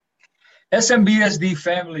SMBSD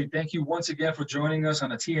family, thank you once again for joining us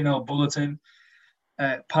on a TNL Bulletin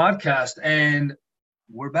podcast. And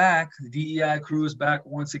we're back. The DEI crew is back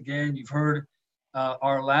once again. You've heard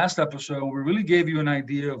our last episode. We really gave you an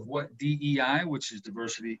idea of what DEI, which is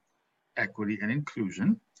diversity, equity, and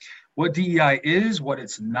inclusion, what DEI is, what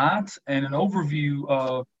it's not, and an overview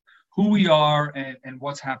of who we are and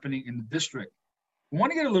what's happening in the district. We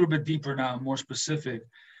want to get a little bit deeper now, more specific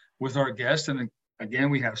with our guests. And again,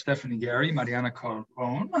 we have Stephanie Gary, Mariana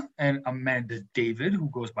Caron, and Amanda David, who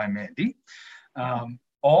goes by Mandy,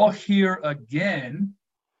 all here again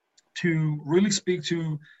to really speak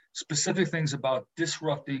to specific things about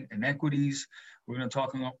disrupting inequities. We're going to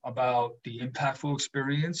talk about the impactful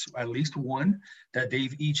experience, at least one, that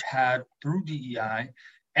they've each had through DEI.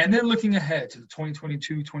 And then looking ahead to the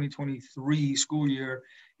 2022-2023 school year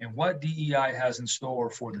and what DEI has in store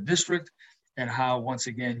for the district and how, once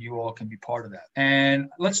again, you all can be part of that. And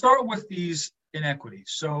let's start with these inequities.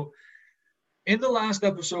 So in the last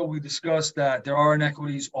episode, we discussed that there are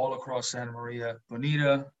inequities all across Santa Maria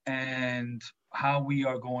Bonita and how we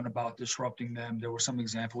are going about disrupting them. There were some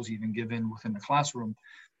examples even given within the classroom.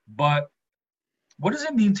 But what does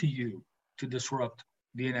it mean to you to disrupt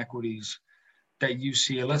the inequities that you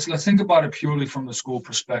see? Let's think about it purely from the school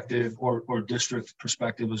perspective or district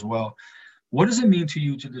perspective as well. What does it mean to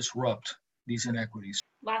you to disrupt these inequities?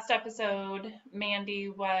 Last episode, Mandy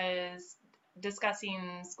was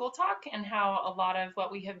discussing school talk and how a lot of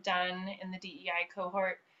what we have done in the DEI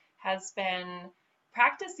cohort has been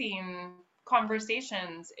practicing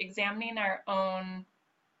conversations, examining our own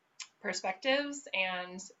perspectives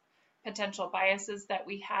and potential biases that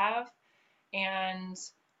we have, and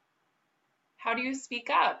how do you speak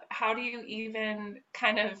up? How do you even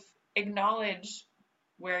kind of acknowledge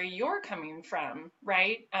where you're coming from,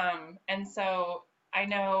 right? And so I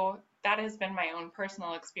know that has been my own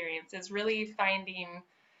personal experience, is really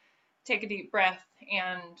take a deep breath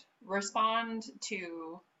and respond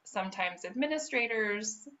to sometimes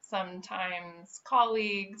administrators, sometimes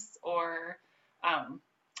colleagues, or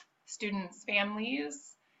students'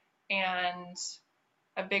 families. And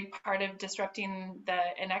a big part of disrupting the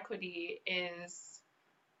inequity is,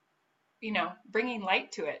 bringing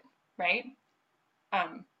light to it, right?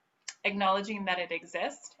 Acknowledging that it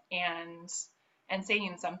exists and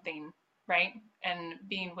saying something, right? And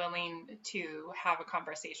being willing to have a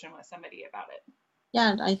conversation with somebody about it.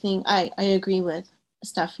 Yeah, I think I agree with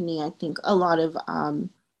Stephanie. I think a lot of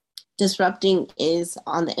disrupting is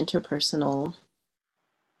on the interpersonal,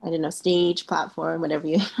 stage, platform, whatever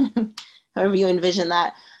you, however you envision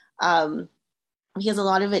that. Because a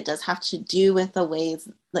lot of it does have to do with the ways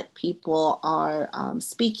that people are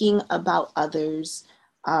speaking about others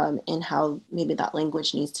and how maybe that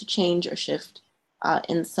language needs to change or shift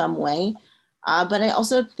in some way. But I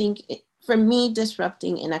also think, for me,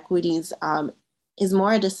 disrupting inequities is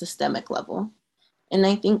more at a systemic level. And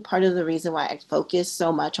I think part of the reason why I focus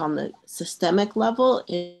so much on the systemic level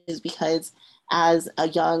is because as a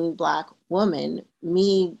young Black woman,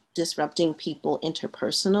 me disrupting people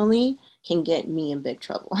interpersonally can get me in big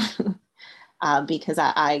trouble because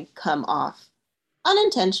I come off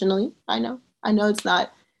unintentionally. I know it's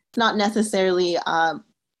not necessarily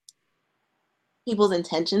people's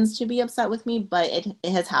intentions to be upset with me, but it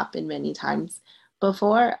has happened many times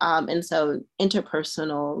before. And so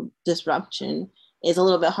interpersonal disruption is a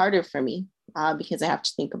little bit harder for me because I have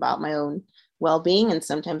to think about my own well-being. And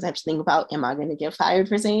sometimes I have to think about, am I going to get fired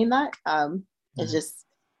for saying that? It's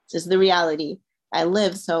just the reality I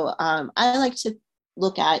live. So I like to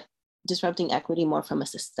look at disrupting equity more from a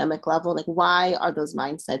systemic level. Like, why are those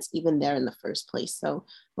mindsets even there in the first place? So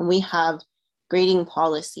when we have grading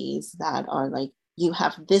policies that are like, you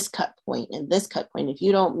have this cut point and this cut point, if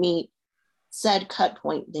you don't meet said cut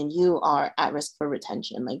point, then you are at risk for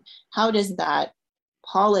retention. Like, how does that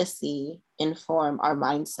policy inform our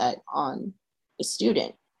mindset on a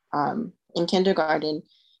student? In kindergarten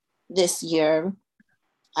this year,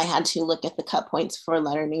 I had to look at the cut points for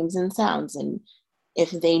letter names and sounds. And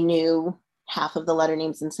if they knew half of the letter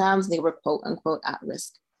names and sounds, they were quote unquote at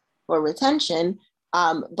risk for retention.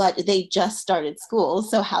 But they just started school.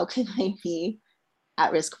 So how could they be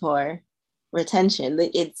at risk for retention?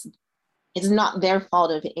 It's not their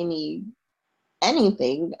fault of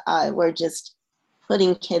anything. We're just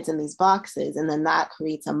putting kids in these boxes. And then that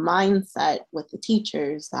creates a mindset with the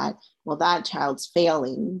teachers that, well, that child's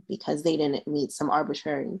failing because they didn't meet some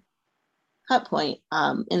arbitrary cut point.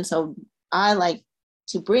 And so I like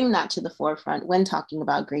to bring that to the forefront when talking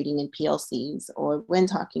about grading in PLCs or when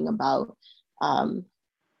talking about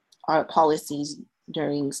our policies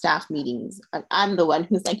during staff meetings. I'm the one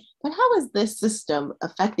who's like, but how is this system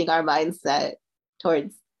affecting our mindset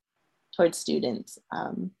towards students?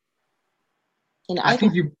 And I I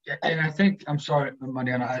think think, you, and I think, I'm sorry,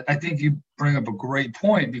 Mariana, I think you bring up a great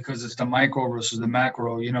point because it's the micro versus the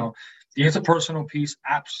macro. You know, the interpersonal piece,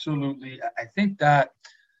 absolutely. I think that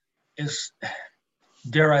is,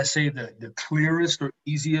 dare I say, the clearest or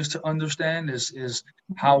easiest to understand is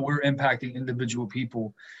how we're impacting individual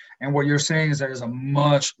people. And what you're saying is that is a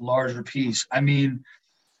much larger piece. I mean,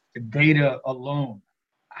 the data alone,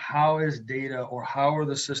 how is data or how are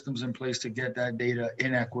the systems in place to get that data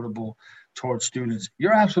inequitable towards students?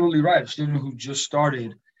 You're absolutely right. A student who just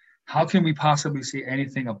started, how can we possibly see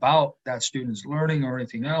anything about that student's learning or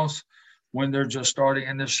anything else when they're just starting?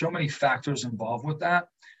 And there's so many factors involved with that.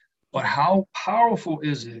 But how powerful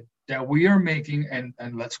is it that we are making, and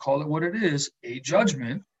let's call it what it is, a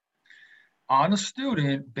judgment on a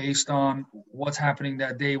student based on what's happening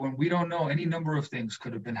that day when we don't know any number of things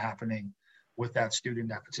could have been happening with that student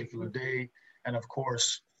that particular day. And of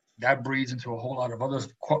course, that breeds into a whole lot of other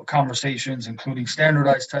conversations, including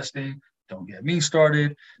standardized testing. Don't get me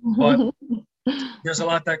started. But there's a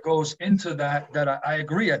lot that goes into that I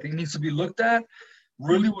agree. I think needs to be looked at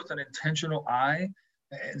really with an intentional eye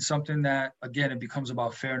and something that, again, it becomes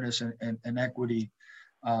about fairness and equity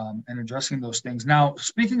and addressing those things. Now,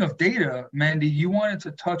 speaking of data, Mandy, you wanted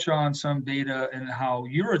to touch on some data and how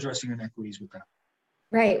you're addressing inequities with that.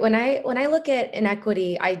 Right. When I look at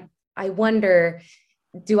inequity, I wonder,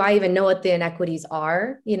 do I even know what the inequities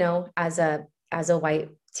are? You know, as a white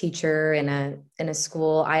teacher in a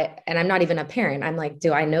school, and I'm not even a parent. I'm like,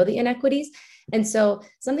 do I know the inequities? And so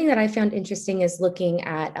something that I found interesting is looking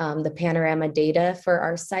at the panorama data for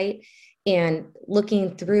our site and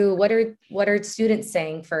looking through what are students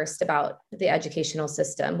saying first about the educational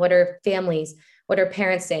system? What are families, what are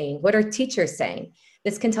parents saying? What are teachers saying?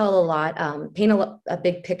 This can tell a lot, paint a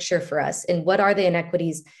big picture for us. And what are the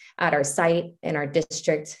inequities at our site, in our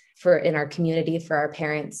district, in our community, for our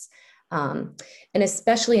parents? And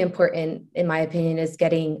especially important, in my opinion, is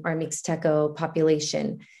getting our Mixteco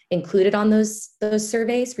population included on those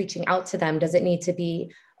surveys, reaching out to them. Does it need to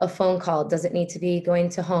be a phone call? Does it need to be going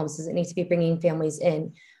to homes? Does it need to be bringing families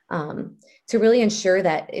in? To really ensure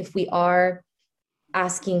that if we are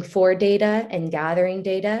asking for data and gathering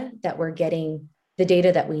data, that we're getting the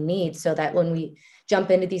data that we need, so that when we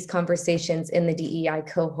jump into these conversations in the DEI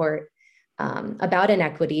cohort about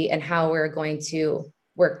inequity and how we're going to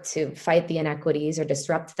work to fight the inequities or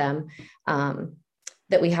disrupt them,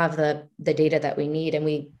 that we have the data that we need and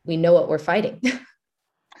we know what we're fighting.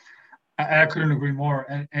 I couldn't agree more.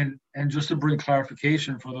 And just to bring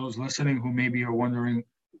clarification for those listening who maybe are wondering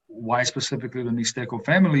why specifically the Mixteco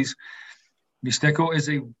families, Mixteco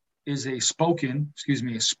is a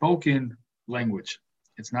spoken language.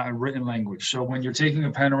 It's not a written language. So when you're taking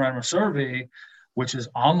a panorama survey, which is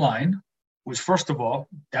online, which first of all,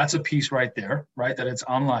 that's a piece right there, right? That it's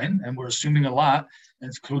online, and we're assuming a lot,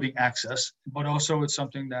 including access, but also it's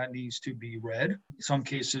something that needs to be read. In some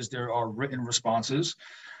cases, there are written responses,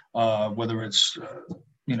 whether it's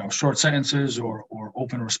short sentences or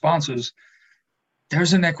open responses.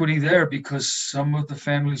 There's inequity there because some of the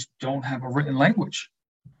families don't have a written language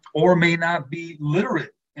or may not be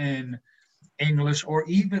literate in English or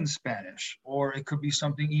even Spanish, or it could be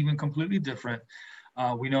something even completely different.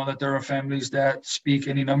 We know that there are families that speak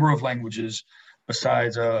any number of languages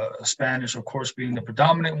besides Spanish, of course, being the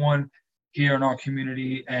predominant one here in our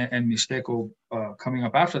community, and Mixteco coming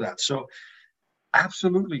up after that. So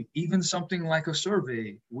absolutely, even something like a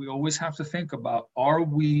survey, we always have to think about, are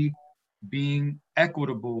we being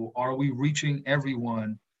equitable? Are we reaching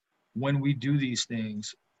everyone when we do these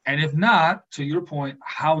things? And if not, to your point,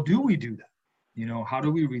 how do we do that? How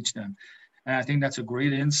do we reach them? And I think that's a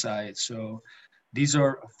great insight. So these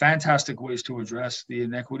are fantastic ways to address the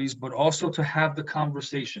inequities, but also to have the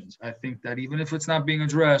conversations. I think that even if it's not being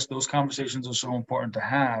addressed, those conversations are so important to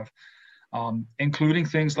have, including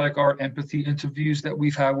things like our empathy interviews that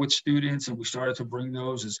we've had with students, and we started to bring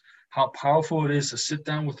those, is how powerful it is to sit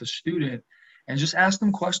down with a student and just ask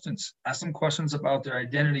them questions about their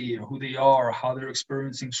identity or who they are, or how they're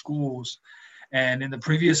experiencing schools. And in the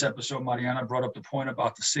previous episode, Mariana brought up the point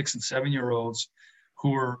about the 6 and 7-year-olds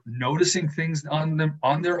who are noticing things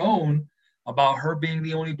on their own about her being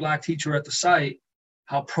the only Black teacher at the site,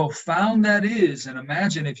 how profound that is. And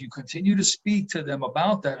imagine if you continue to speak to them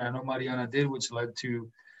about that. I know Mariana did, which led to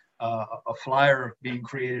a flyer being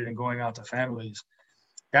created and going out to families.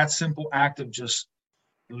 That simple act of just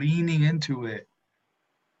leaning into it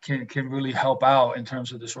can really help out in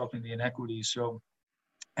terms of disrupting the inequities. So,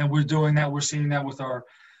 and we're doing that. We're seeing that with our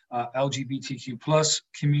LGBTQ plus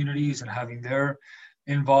communities and having their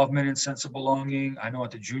involvement and sense of belonging. I know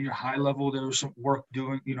at the junior high level, there was some work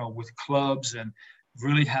doing, with clubs and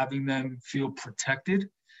really having them feel protected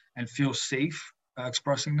and feel safe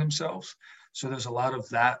expressing themselves. So there's a lot of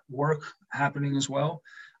that work happening as well,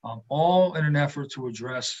 all in an effort to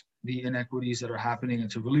address the inequities that are happening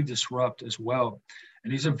and to really disrupt as well.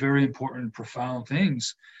 And these are very important, profound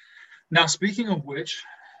things. Now, speaking of which,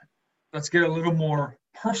 let's get a little more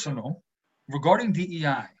personal regarding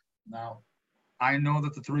DEI. Now, I know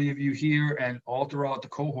that the three of you here and all throughout the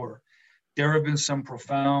cohort, there have been some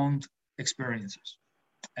profound experiences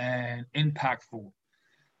and impactful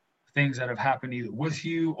things that have happened either with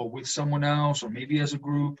you or with someone else, or maybe as a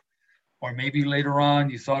group, or maybe later on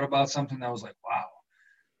you thought about something that was like, wow.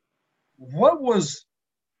 What was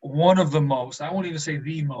one of the most, I won't even say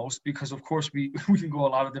the most, because of course we can go a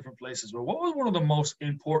lot of different places, but what was one of the most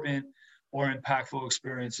important or impactful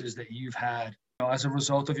experiences that you've had as a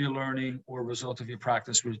result of your learning or a result of your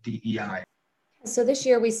practice with DEI? So this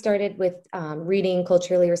year we started with reading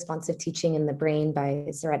Culturally Responsive Teaching in the Brain by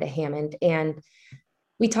Zaretta Hammond. And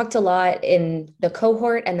we talked a lot in the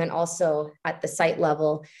cohort and then also at the site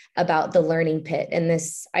level about the learning pit and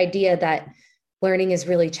this idea that learning is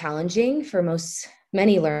really challenging for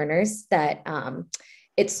many learners, that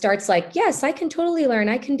it starts like, yes, I can totally learn,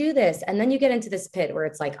 I can do this. And then you get into this pit where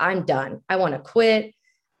it's like, I'm done. I want to quit.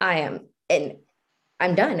 I'm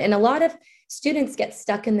done. And a lot of students get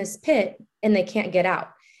stuck in this pit and they can't get out.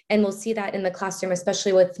 And we'll see that in the classroom,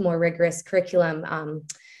 especially with more rigorous curriculum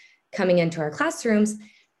coming into our classrooms.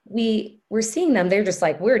 We're seeing them, they're just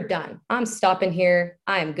like, we're done. I'm stopping here.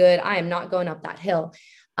 I am good. I am not going up that hill.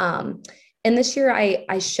 And this year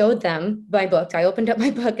I showed them my book. I opened up my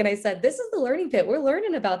book and I said, this is the learning pit. We're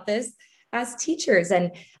learning about this as teachers,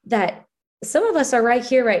 and that some of us are right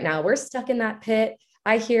here right now. We're stuck in that pit.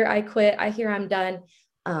 I hear I quit. I hear I'm done.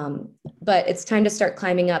 But it's time to start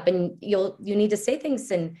climbing up, and you need to say things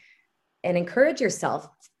and encourage yourself,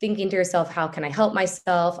 thinking to yourself, how can I help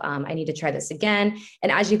myself? I need to try this again.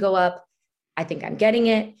 And as you go up, I think I'm getting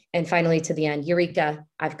it. And finally to the end, Eureka,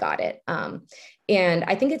 I've got it. And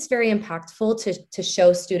I think it's very impactful to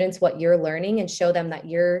show students what you're learning and show them that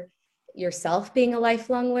you're yourself being a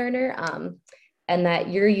lifelong learner, and that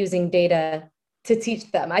you're using data to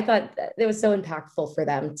teach them. I thought that it was so impactful for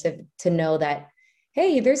them to know that,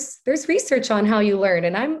 hey, there's research on how you learn,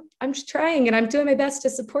 and I'm just trying and I'm doing my best to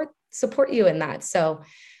support you in that. So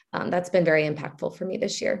that's been very impactful for me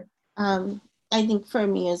this year. I think for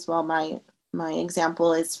me as well, my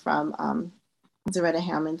example is from Zaretta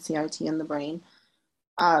Hammond, CRT in the Brain.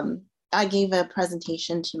 I gave a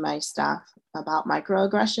presentation to my staff about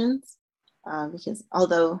microaggressions, because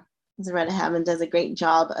although Zaretta Hammond does a great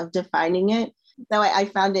job of defining it, so I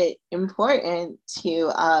found it important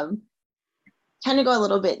to kind of go a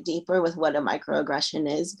little bit deeper with what a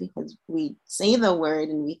microaggression is, because we say the word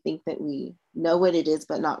and we think that we know what it is,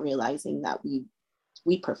 but not realizing that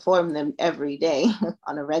we perform them every day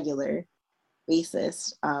on a regular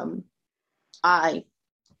basis. I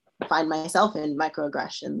find myself in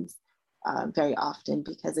microaggressions very often,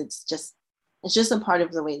 because it's just a part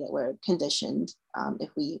of the way that we're conditioned if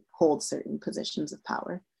we hold certain positions of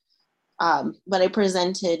power. But I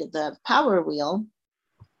presented the power wheel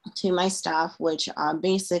to my staff, which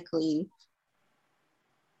basically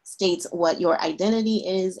states what your identity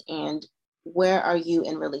is and where are you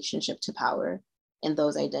in relationship to power in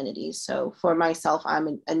those identities. So for myself,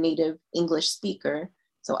 I'm a native English speaker,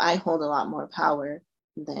 so I hold a lot more power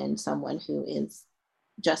than someone who is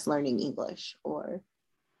just learning English or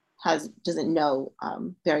doesn't know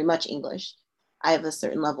very much English. I have a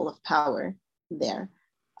certain level of power there.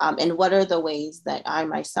 And what are the ways that I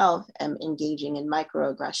myself am engaging in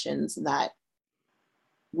microaggressions that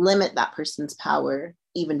limit that person's power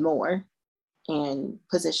even more and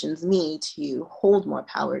positions me to hold more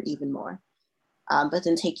power even more? But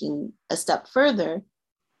then taking a step further,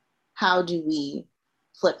 how do we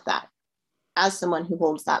flip that? As someone who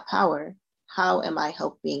holds that power, how am I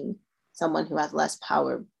helping someone who has less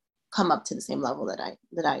power come up to the same level that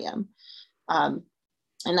I am?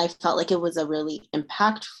 And I felt like it was a really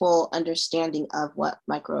impactful understanding of what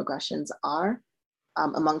microaggressions are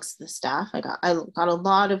amongst the staff. I got a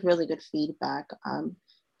lot of really good feedback.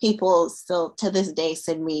 People still to this day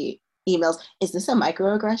send me emails, is this a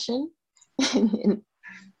microaggression? And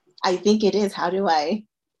I think it is. How do I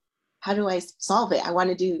solve it?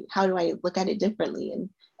 How do I look at it differently?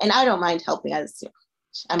 And I don't mind helping, as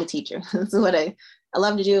I'm a teacher. This is what I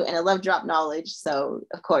love to do, and I love drop knowledge. So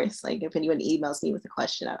of course, like if anyone emails me with a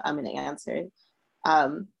question, I'm going to answer it.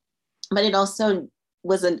 But it also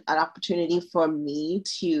was an opportunity for me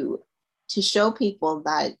to show people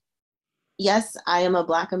that yes, I am a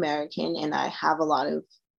Black American and I have a lot of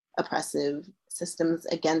oppressive systems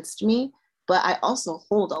against me, but I also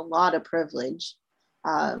hold a lot of privilege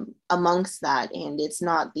amongst that. And it's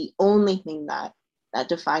not the only thing that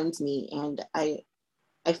defines me. And I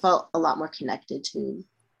felt a lot more connected to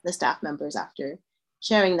the staff members after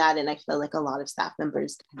sharing that. And I feel like a lot of staff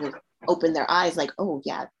members kind of opened their eyes like, oh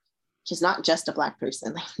yeah, she's not just a Black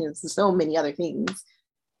person. Like, there's so many other things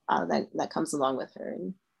that comes along with her.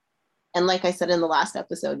 And like I said in the last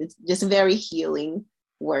episode, it's just very healing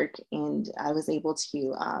work. And I was able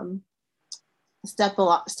to step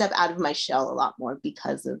out of my shell a lot more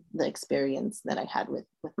because of the experience that I had with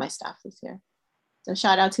my staff this year. So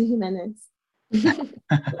shout out to Jimenez. And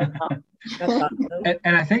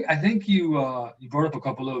I think you brought up a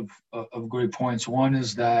couple of great points. One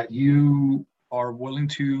is that you are willing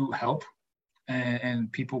to help,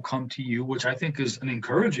 and people come to you, which I think is an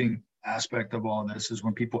encouraging aspect of all this, is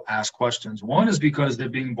when people ask questions. One is because they're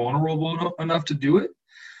being vulnerable enough to do it,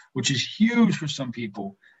 which is huge for some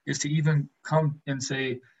people, is to even come and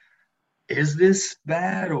say, is this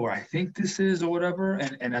bad, or I think this is, or whatever.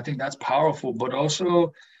 And I think that's powerful, but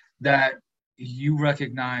also that you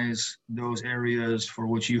recognize those areas for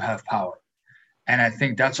which you have power. And I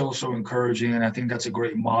think that's also encouraging. And I think that's a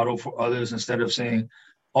great model for others, instead of saying,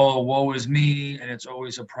 oh, woe is me, and it's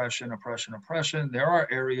always oppression, oppression, oppression. There are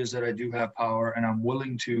areas that I do have power and I'm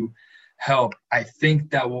willing to help. I think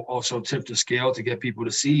that will also tip the scale to get people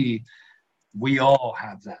to see we all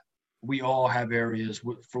have that. We all have areas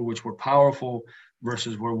for which we're powerful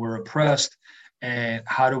versus where we're oppressed. And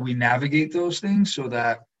how do we navigate those things so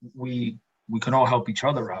that we can all help each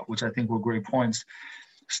other out, which I think were great points.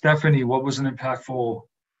 Stephanie, what was an impactful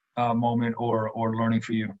moment or learning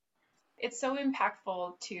for you? It's so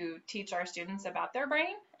impactful to teach our students about their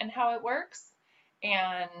brain and how it works,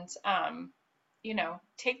 and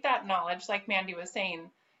take that knowledge, like Mandy was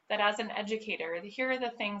saying, that as an educator, here are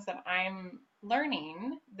the things that I'm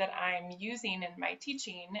learning, that I'm using in my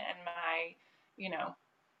teaching and my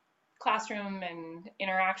classroom and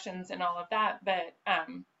interactions and all of that, but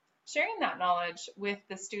sharing that knowledge with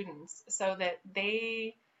the students so that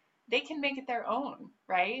they can make it their own,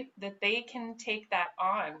 right? That they can take that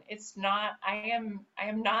on. It's not, I am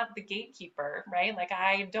not the gatekeeper, right? Like,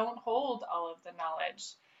 I don't hold all of the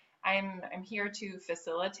knowledge. I'm here to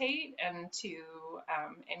facilitate and to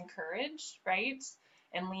encourage, right?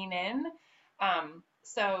 And lean in.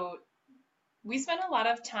 So we spend a lot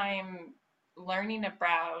of time learning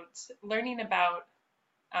about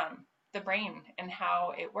the brain and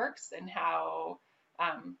how it works, and how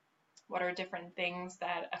what are different things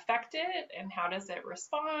that affect it, and how does it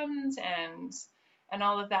respond, and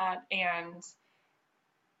all of that. And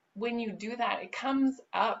when you do that, it comes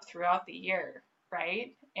up throughout the year,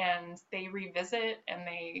 right? And they revisit and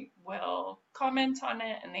they will comment on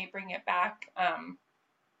it and they bring it back.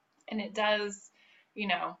 And it does, it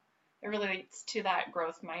relates to that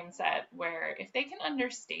growth mindset, where if they can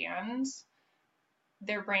understand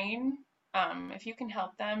their brain, if you can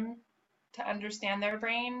help them to understand their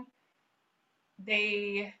brain,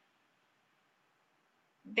 they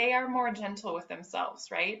are more gentle with themselves,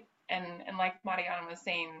 right? And like Mariana was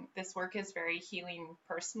saying, this work is very healing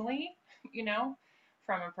personally,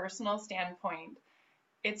 from a personal standpoint.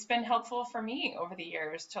 It's been helpful for me over the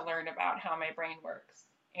years to learn about how my brain works,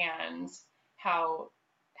 and how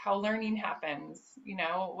learning happens,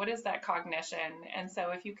 what is that cognition? And so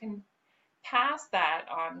if you can pass that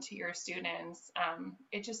on to your students,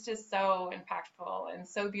 it just is so impactful and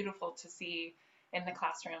so beautiful to see in the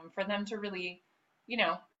classroom, for them to really,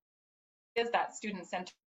 is that student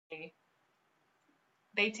centered.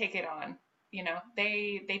 They take it on,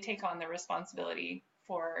 they take on the responsibility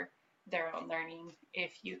for their own learning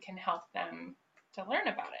if you can help them to learn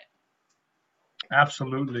about it.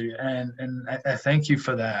 Absolutely. And I thank you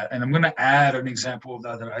for that. And I'm going to add an example of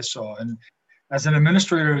that I saw. And as an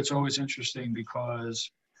administrator, it's always interesting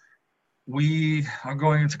because we are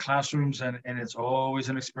going into classrooms, and it's always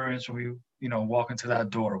an experience when we, walk into that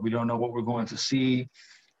door. We don't know what we're going to see,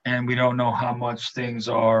 and we don't know how much things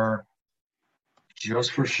are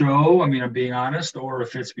just for show. I mean, I'm being honest, or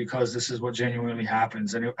if it's because this is what genuinely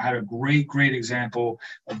happens. And I had a great example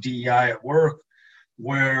of DEI at work,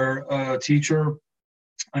 where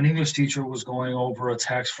an English teacher was going over a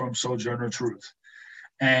text from Sojourner Truth.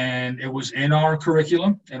 And it was in our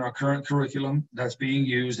curriculum, in our current curriculum that's being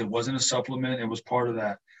used. It wasn't a supplement, it was part of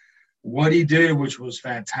that. What he did, which was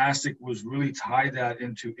fantastic, was really tie that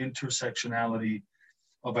into intersectionality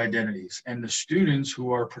of identities. And the students,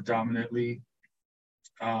 who are predominantly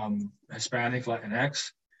Hispanic,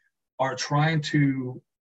 Latinx, are trying to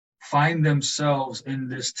find themselves in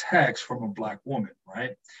this text from a Black woman,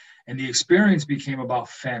 right? And the experience became about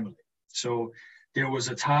family. So there was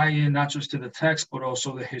a tie-in not just to the text, but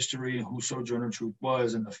also the history and who Sojourner Truth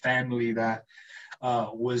was and the family that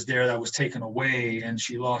was there that was taken away, and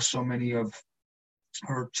she lost so many of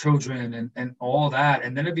her children and all that.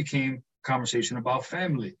 And then it became conversation about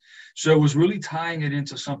family. So it was really tying it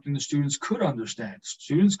into something the students could understand.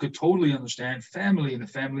 Students could totally understand family and the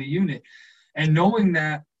family unit. And knowing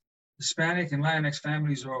that Hispanic and Latinx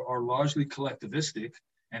families are largely collectivistic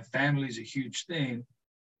and family is a huge thing,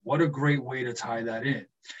 what a great way to tie that in.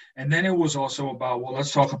 And then it was also about, well,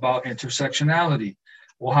 let's talk about intersectionality.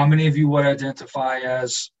 Well, how many of you would identify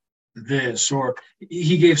as this? Or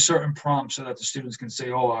he gave certain prompts so that the students can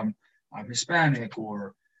say, oh, I'm Hispanic,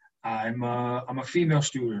 or I'm a female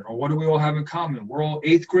student, or what do we all have in common? We're all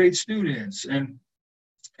 8th grade students. And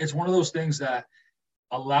it's one of those things that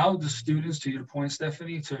allowed the students, to your point,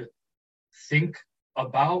 Stephanie, to think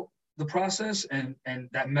about the process and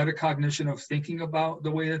that metacognition of thinking about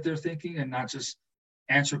the way that they're thinking and not just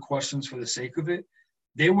answer questions for the sake of it.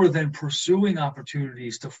 They were then pursuing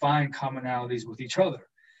opportunities to find commonalities with each other.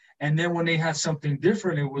 And then when they had something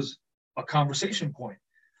different, it was a conversation point.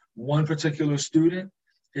 One particular student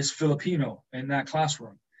is Filipino in that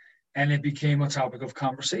classroom, and it became a topic of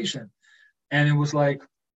conversation. And it was like,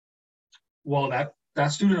 well,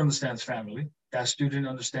 that student understands family. That student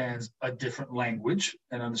understands a different language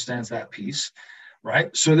and understands that piece,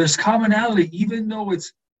 right? So there's commonality, even though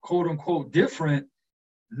it's quote unquote different.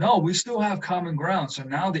 No, we still have common ground. So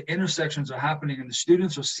now the intersections are happening and the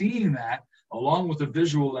students are seeing that along with the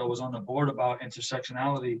visual that was on the board about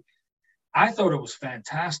intersectionality. I thought it was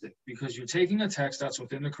fantastic because you're taking a text that's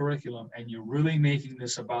within the curriculum and you're really making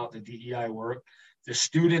this about the DEI work. The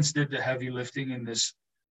students did the heavy lifting in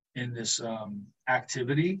this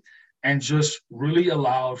activity and just really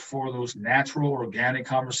allowed for those natural, organic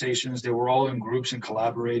conversations. They were all in groups and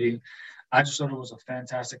collaborating. I just thought it was a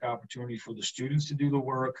fantastic opportunity for the students to do the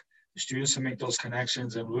work, the students to make those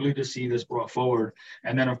connections and really to see this brought forward.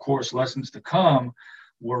 And then, of course, lessons to come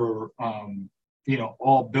were,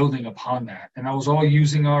 all building upon that. And that was all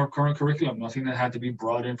using our current curriculum, nothing that had to be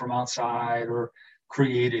brought in from outside or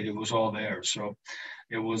created. It was all there. So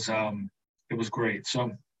it was great.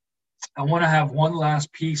 So I want to have one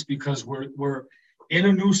last piece because we're in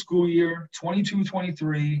a new school year,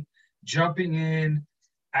 22-23, jumping in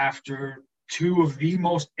after 2 of the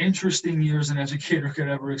most interesting years an educator could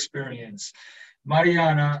ever experience.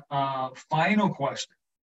 Mariana, final question.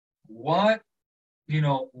 What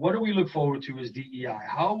do we look forward to as DEI?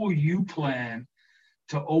 How will you plan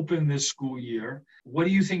to open this school year? What do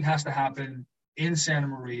you think has to happen in Santa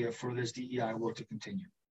Maria for this DEI work to continue?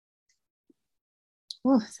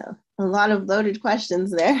 Oh, so a lot of loaded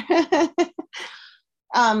questions there.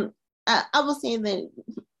 I will say that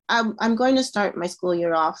I'm going to start my school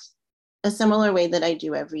year off a similar way that I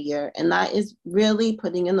do every year, and that is really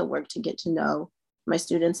putting in the work to get to know my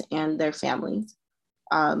students and their families.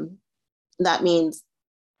 That means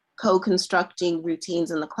co-constructing routines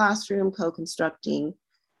in the classroom, co-constructing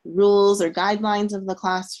rules or guidelines of the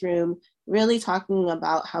classroom, really talking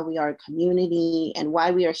about how we are a community and why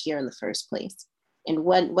we are here in the first place. And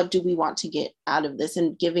what do we want to get out of this,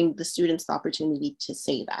 and giving the students the opportunity to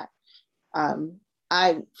say that.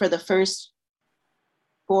 For the first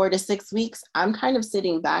 4 to 6 weeks, I'm kind of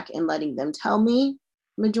sitting back and letting them tell me,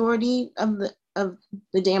 majority of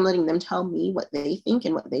the day, I'm letting them tell me what they think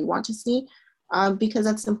and what they want to see, because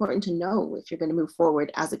that's important to know if you're going to move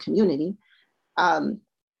forward as a community.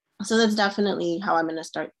 So that's definitely how I'm going to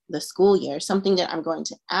start the school year. Something that I'm going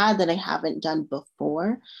to add that I haven't done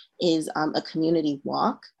before is a community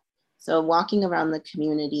walk. So walking around the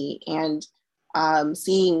community and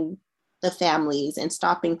seeing the families and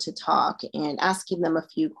stopping to talk and asking them a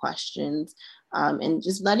few questions, and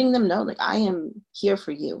just letting them know, like, I am here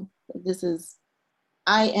for you.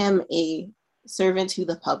 I am a servant to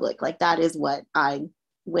the public. Like, that is what I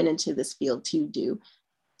went into this field to do.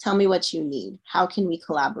 Tell me what you need. How can we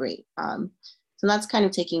collaborate? So that's kind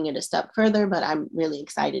of taking it a step further, but I'm really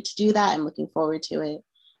excited to do that. I'm looking forward to it.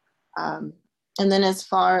 And then as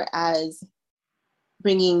far as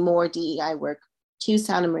bringing more DEI work to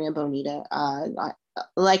Santa Maria Bonita,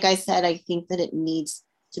 like I said, I think that it needs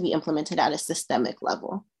to be implemented at a systemic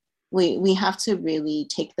level. We have to really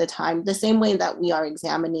take the time, the same way that we are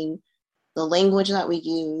examining the language that we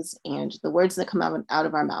use and the words that come out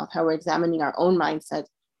of our mouth, how we're examining our own mindset.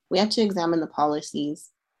 We have to examine the policies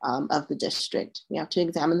of the district. We have to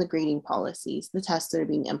examine the grading policies, the tests that are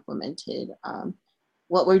being implemented,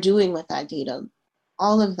 what we're doing with that data.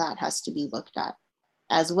 All of that has to be looked at.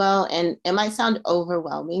 as well. And it might sound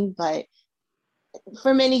overwhelming, but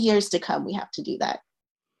for many years to come, we have to do that.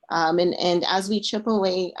 And as we chip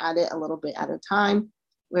away at it a little bit at a time,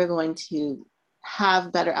 we're going to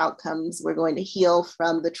have better outcomes. We're going to heal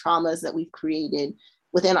from the traumas that we've created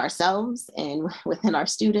within ourselves and within our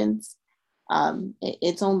students.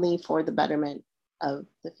 It's only for the betterment of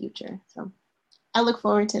the future. So I look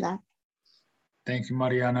forward to that. Thank you,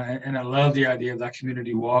 Mariana. And I love the idea of that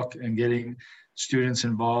community walk and getting students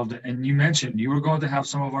involved. And you mentioned you were going to have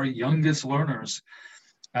some of our youngest learners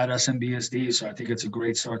at SMBSD. So I think it's a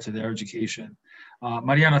great start to their education.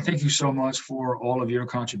 Mariana, thank you so much for all of your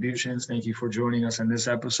contributions. Thank you for joining us in this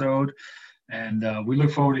episode. And we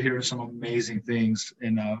look forward to hearing some amazing things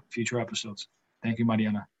in future episodes. Thank you,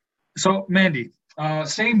 Mariana. So Mandy,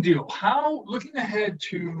 same deal. How, looking ahead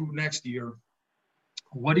to next year,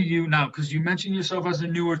 what do you now, because you mentioned yourself as a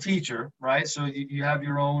newer teacher, right? So you have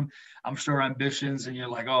your own, I'm sure, ambitions, and you're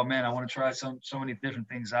like, oh man, I want to try so many different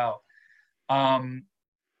things out.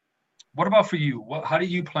 What about for you? How do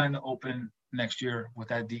you plan to open next year with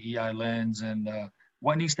that DEI lens, and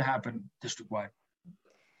what needs to happen district-wide?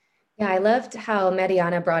 Yeah, I loved how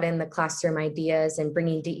Mariana brought in the classroom ideas and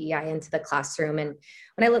bringing DEI into the classroom. And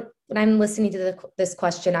when I'm listening to this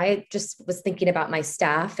question, I just was thinking about my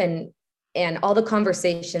staff and all the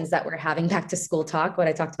conversations that we're having, back to school talk, what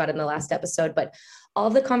I talked about in the last episode, but all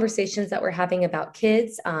the conversations that we're having about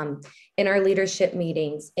kids in our leadership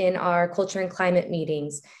meetings, in our culture and climate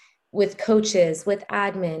meetings, with coaches, with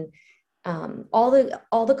admin, all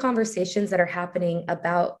the conversations that are happening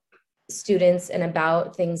about students and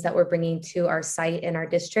about things that we're bringing to our site in our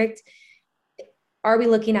district. Are we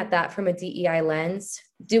looking at that from a DEI lens?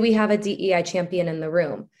 Do we have a DEI champion in the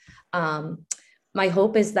room? My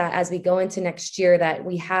hope is that as we go into next year, that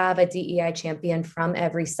we have a DEI champion from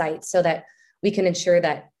every site so that we can ensure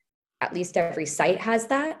that at least every site has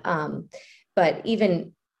that. But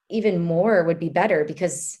even more would be better,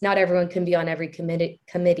 because not everyone can be on every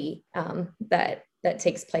committee that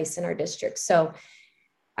takes place in our district. So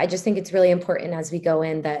I just think it's really important as we go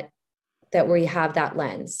in that we have that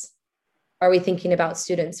lens. Are we thinking about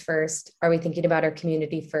students first? Are we thinking about our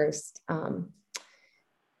community first?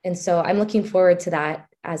 And so I'm looking forward to that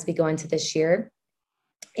as we go into this year.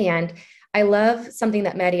 And I love something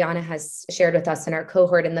that Mariana has shared with us in our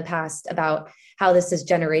cohort in the past about how this is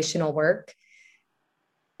generational work.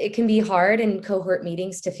 It can be hard in cohort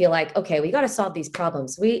meetings to feel like, okay, we got to solve these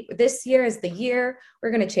problems. This year is the year we're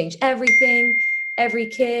going to change everything. Every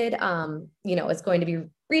kid, is going to be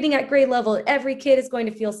reading at grade level. Every kid is going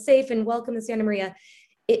to feel safe and welcome in Santa Maria.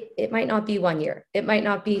 It might not be 1 year. It might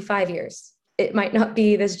not be 5 years. It might not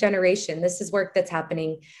be this generation. This is work that's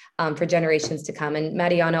happening for generations to come. And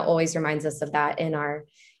Mariana always reminds us of that in our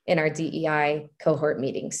DEI cohort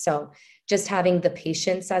meetings. So just having the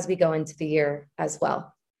patience as we go into the year as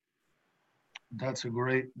well. That's a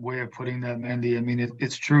great way of putting that, Mandy. I mean,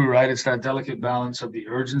 it's true, right? It's that delicate balance of the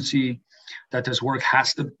urgency that this work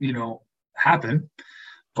has to, happen,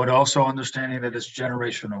 but also understanding that it's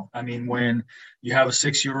generational. I mean, when you have a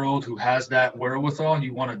 6-year-old who has that wherewithal,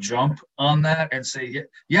 you want to jump on that and say,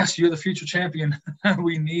 yes, you're the future champion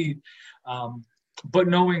we need. But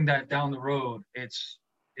knowing that down the road, it's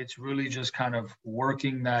really just kind of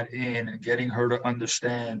working that in and getting her to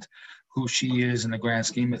understand who she is in the grand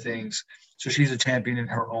scheme of things. So she's a champion in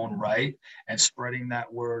her own right, and spreading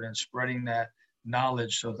that word and spreading that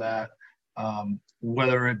knowledge so that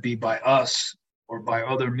whether it be by us or by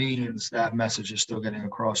other means, that message is still getting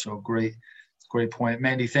across. So great point.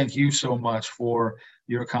 Mandy, thank you so much for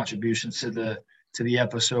your contributions to the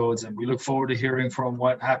episodes, and we look forward to hearing from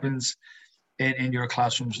what happens in your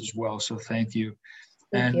classrooms as well. So thank you.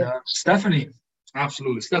 Thank you. Stephanie,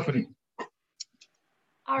 absolutely. Stephanie,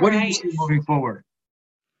 What do you see moving forward?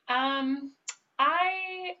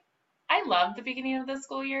 I love the beginning of the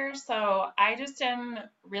school year, so I just am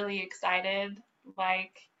really excited.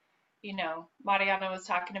 Like, Mariana was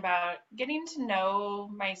talking about getting to know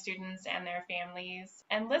my students and their families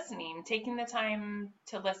and listening, taking the time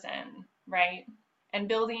to listen, right? And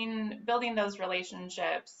building those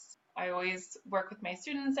relationships. I always work with my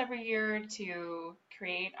students every year to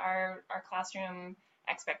create our classroom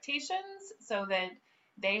expectations so that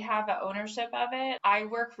they have the ownership of it. I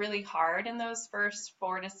work really hard in those first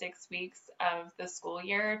 4 to 6 weeks of the school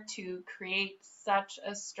year to create such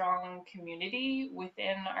a strong community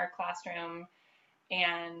within our classroom,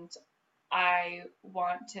 and I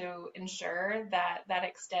want to ensure that that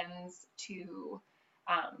extends to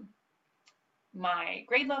my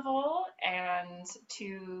grade level and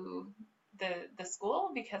to the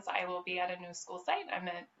school, because I will be at a new school site. I'm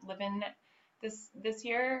living this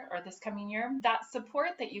year or this coming year. That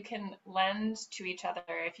support that you can lend to each other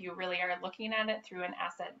if you really are looking at it through an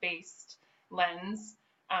asset-based lens,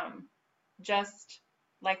 just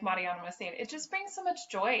like Mariana was saying, it just brings so much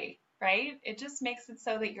joy, right? It just makes it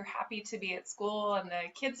so that you're happy to be at school and the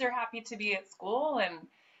kids are happy to be at school.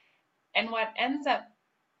 And what ends up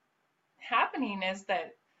happening is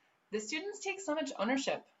that the students take so much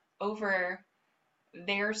ownership over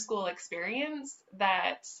their school experience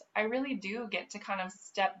that I really do get to kind of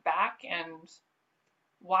step back and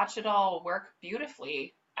watch it all work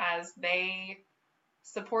beautifully as they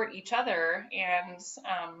support each other, and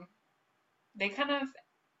they kind of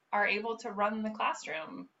are able to run the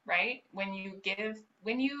classroom, right? When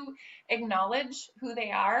you acknowledge who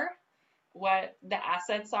they are, what the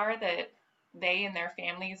assets are that they and their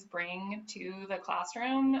families bring to the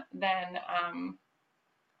classroom, then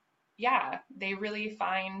yeah, they really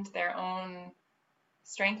find their own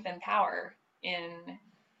strength and power in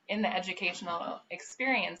the educational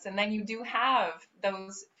experience. And then you do have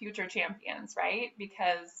those future champions, right?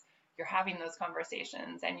 Because you're having those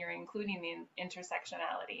conversations and you're including the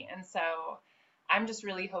intersectionality. And so I'm just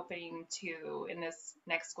really hoping to, in this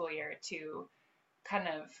next school year, to kind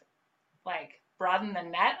of like broaden the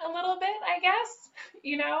net a little bit, I guess,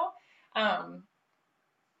 you know,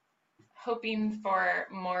 hoping for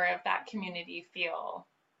more of that community feel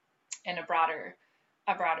in a broader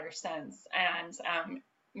sense. And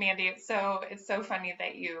Mandy, it's so funny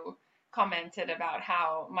that you commented about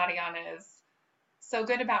how Mariana is so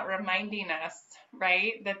good about reminding us,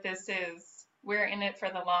 right, that we're in it for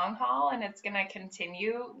the long haul, and it's going to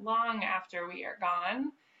continue long after we are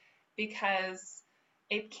gone, because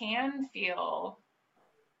it can feel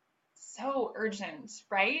so urgent,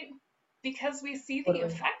 right? Because we see the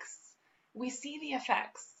effects. We see the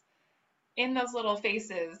effects in those little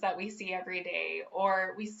faces that we see every day,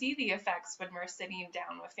 or we see the effects when we're sitting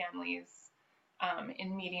down with families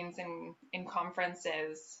in meetings and in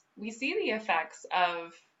conferences. We see the effects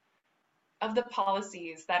of the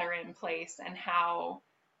policies that are in place, and how,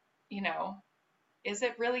 you know, is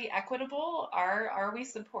it really equitable? Are we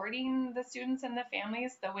supporting the students and the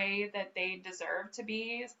families the way that they deserve to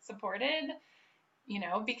be supported? You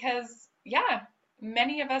know, because yeah,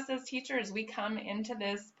 many of us as teachers, we come into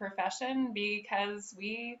this profession because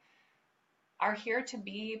we are here to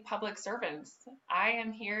be public servants. I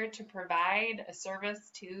am here to provide a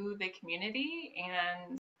service to the community,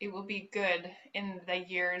 and it will be good in the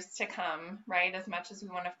years to come, right? As much as we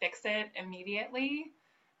want to fix it immediately,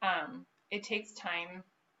 it takes time,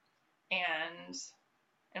 and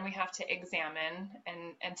we have to examine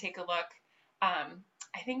and take a look.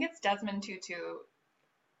 I think it's Desmond Tutu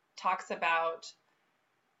talks about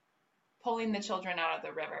pulling the children out of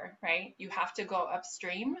the river, right? You have to go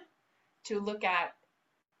upstream to look at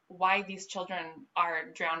why these children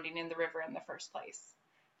are drowning in the river in the first place.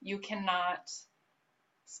 You cannot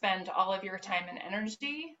spend all of your time and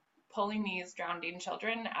energy pulling these drowning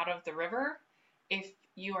children out of the river if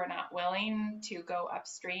you are not willing to go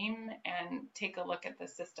upstream and take a look at the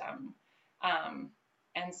system.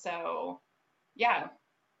 And so, yeah,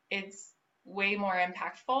 it's way more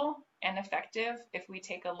impactful and effective if we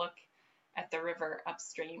take a look at the river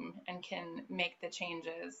upstream and can make the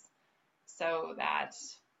changes so that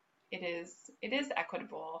it is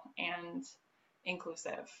equitable and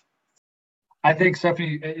inclusive. I think,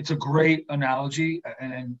 Stephanie, it's a great analogy,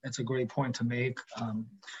 and it's a great point to make.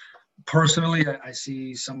 Personally, I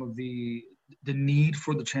see some of the need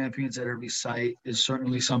for the champions at every site is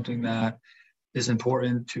certainly something that is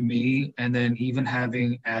important to me, and then even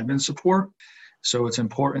having admin support. So it's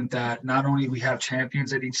important that not only we have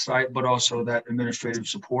champions at each site, but also that administrative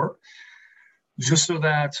support, just so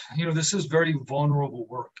that, you know, this is very vulnerable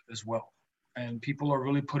work as well. And people are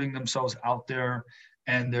really putting themselves out there,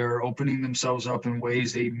 and they're opening themselves up in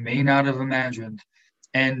ways they may not have imagined.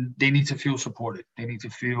 And they need to feel supported. They need to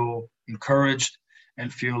feel encouraged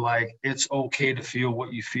and feel like it's okay to feel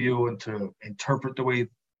what you feel and to interpret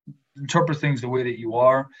things the way that you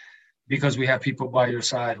are, because we have people by your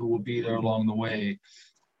side who will be there along the way.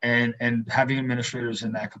 And having administrators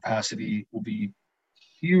in that capacity will be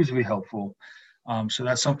hugely helpful. So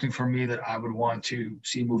that's something for me that I would want to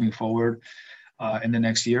see moving forward in the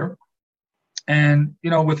next year. And, you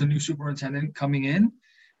know, with a new superintendent coming in,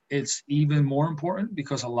 it's even more important,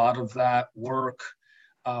 because a lot of that work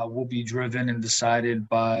will be driven and decided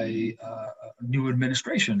by new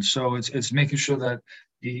administration. So it's making sure that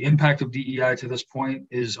the impact of DEI to this point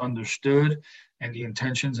is understood, and the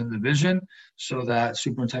intentions and the vision, so that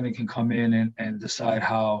superintendent can come in and decide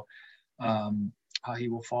how he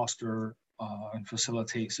will foster and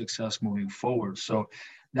facilitate success moving forward. So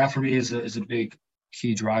that for me is a big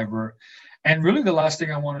key driver. And really the last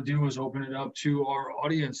thing I want to do is open it up to our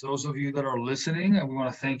audience, those of you that are listening, and we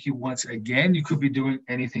want to thank you once again. You could be doing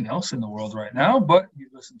anything else in the world right now, but you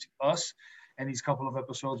listen to us and these couple of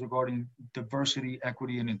episodes regarding diversity,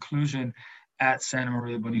 equity, and inclusion at Santa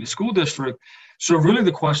Maria Bonita School District. So really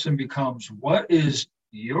the question becomes, what is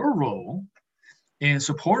your role in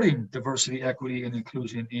supporting diversity, equity, and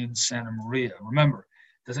inclusion in Santa Maria? Remember,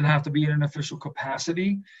 it doesn't have to be in an official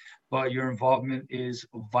capacity, but your involvement is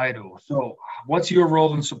vital. So what's your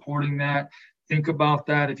role in supporting that? Think about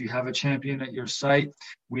that. If you have a champion at your site,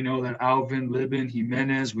 we know that Alvin, Libin,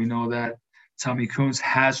 Jimenez, we know that Tommy Coons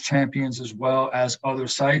has champions as well as other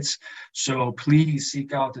sites. So please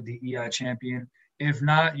seek out the DEI champion. If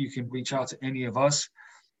not, you can reach out to any of us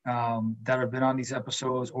that have been on these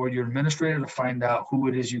episodes or your administrator to find out who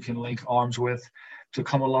it is you can link arms with to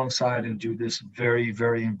come alongside and do this very,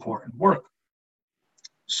 very important work.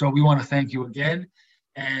 So we want to thank you again.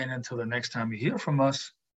 And until the next time you hear from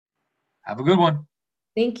us, have a good one.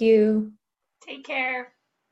 Thank you. Take care.